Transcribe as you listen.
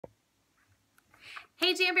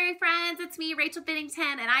Hey Jamberry friends, it's me, Rachel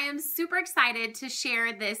Bennington, and I am super excited to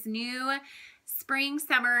share this new spring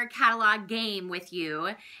summer catalog game with you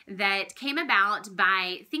that came about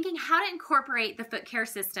by thinking how to incorporate the foot care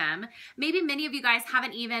system. Maybe many of you guys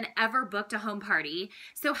haven't even ever booked a home party.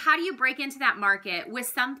 So how do you break into that market with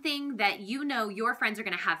something that you know your friends are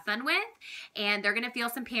going to have fun with and they're going to feel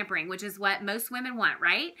some pampering, which is what most women want,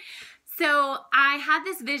 right? So I had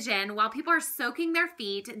this vision while people are soaking their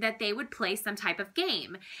feet that they would play some type of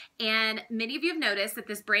game. And many of you have noticed that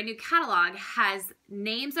this brand new catalog has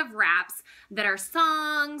names of raps that are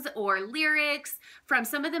songs or lyrics from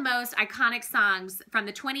some of the most iconic songs from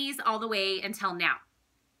the 20s all the way until now.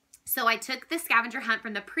 So I took the scavenger hunt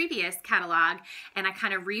from the previous catalog and I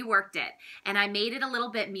kind of reworked it. And I made it a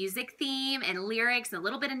little bit music theme and lyrics, and a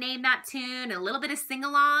little bit of name that tune, and a little bit of sing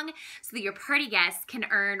along so that your party guests can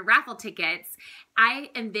earn raffle tickets.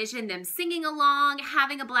 I envision them singing along,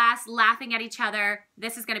 having a blast, laughing at each other.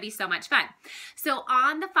 This is going to be so much fun. So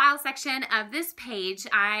on the file section of this page,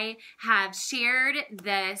 I have shared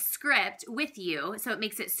the script with you, so it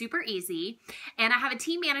makes it super easy. And I have a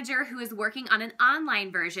team manager who is working on an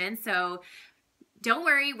online version, so don't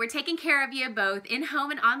worry, we're taking care of you both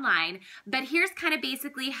in-home and online. But here's kind of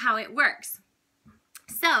basically how it works.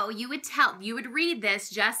 So you would read this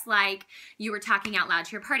just like you were talking out loud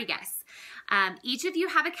to your party guests. Each of you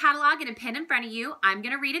have a catalog and a pen in front of you. I'm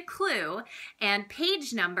going to read a clue and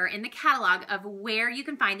page number in the catalog of where you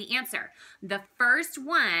can find the answer. The first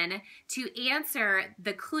one to answer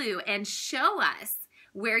the clue and show us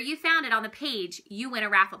where you found it on the page, you win a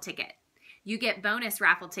raffle ticket. You get bonus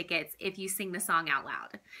raffle tickets if you sing the song out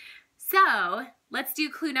loud. So let's do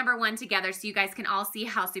clue number one together so you guys can all see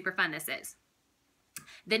how super fun this is.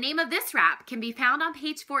 The name of this rap can be found on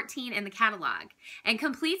page 14 in the catalog and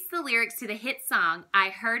completes the lyrics to the hit song, I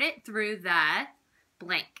Heard It Through the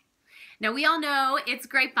blank. Now we all know it's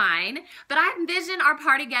grapevine, but I envision our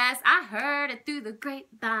party guests, I heard it through the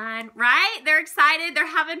grapevine, right? They're excited, they're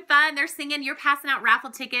having fun, they're singing, you're passing out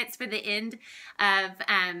raffle tickets for the end of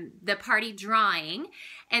the party drawing.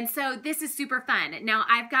 And so this is super fun. Now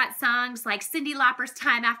I've got songs like Cyndi Lauper's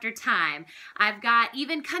Time After Time. I've got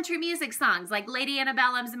even country music songs like Lady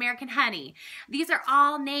Antebellum's American Honey. These are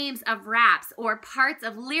all names of raps or parts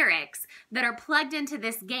of lyrics that are plugged into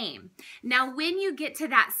this game. Now when you get to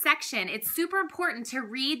that section, it's super important to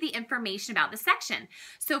read the information about the section.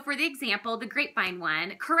 So for the example, the grapevine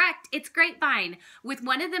one, correct, it's grapevine. With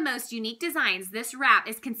one of the most unique designs, this rap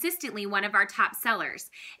is consistently one of our top sellers.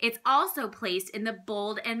 It's also placed in the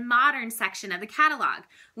bold and modern section of the catalog.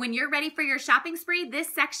 When you're ready for your shopping spree,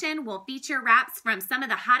 this section will feature raps from some of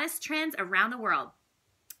the hottest trends around the world.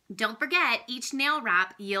 Don't forget, each nail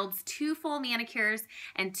wrap yields 2 full manicures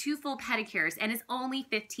and 2 full pedicures and is only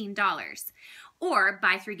 $15. Or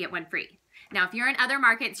buy 3, get 1 free. Now, if you're in other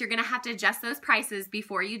markets, you're gonna have to adjust those prices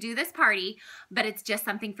before you do this party, but it's just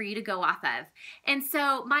something for you to go off of. And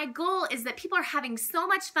so my goal is that people are having so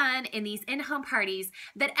much fun in these in-home parties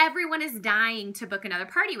that everyone is dying to book another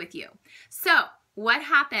party with you. So what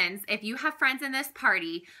happens if you have friends in this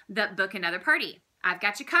party that book another party? I've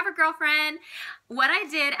got you covered, girlfriend. What I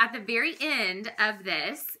did at the very end of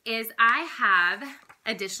this is I have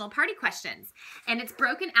additional party questions, and it's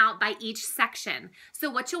broken out by each section. So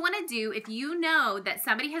what you'll want to do, if you know that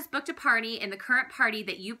somebody has booked a party in the current party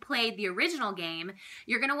that you played the original game,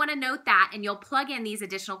 you're going to want to note that, and you'll plug in these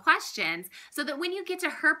additional questions so that when you get to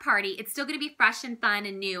her party, it's still going to be fresh and fun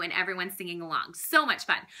and new and everyone's singing along. So much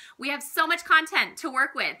fun. We have so much content to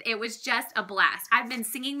work with. It was just a blast. I've been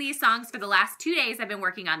singing these songs for the last 2 days I've been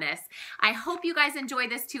working on this. I hope you guys enjoy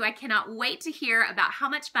this too. I cannot wait to hear about how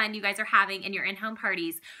much fun you guys are having in your in-home parties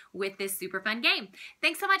with this super fun game.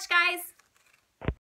 Thanks so much, guys.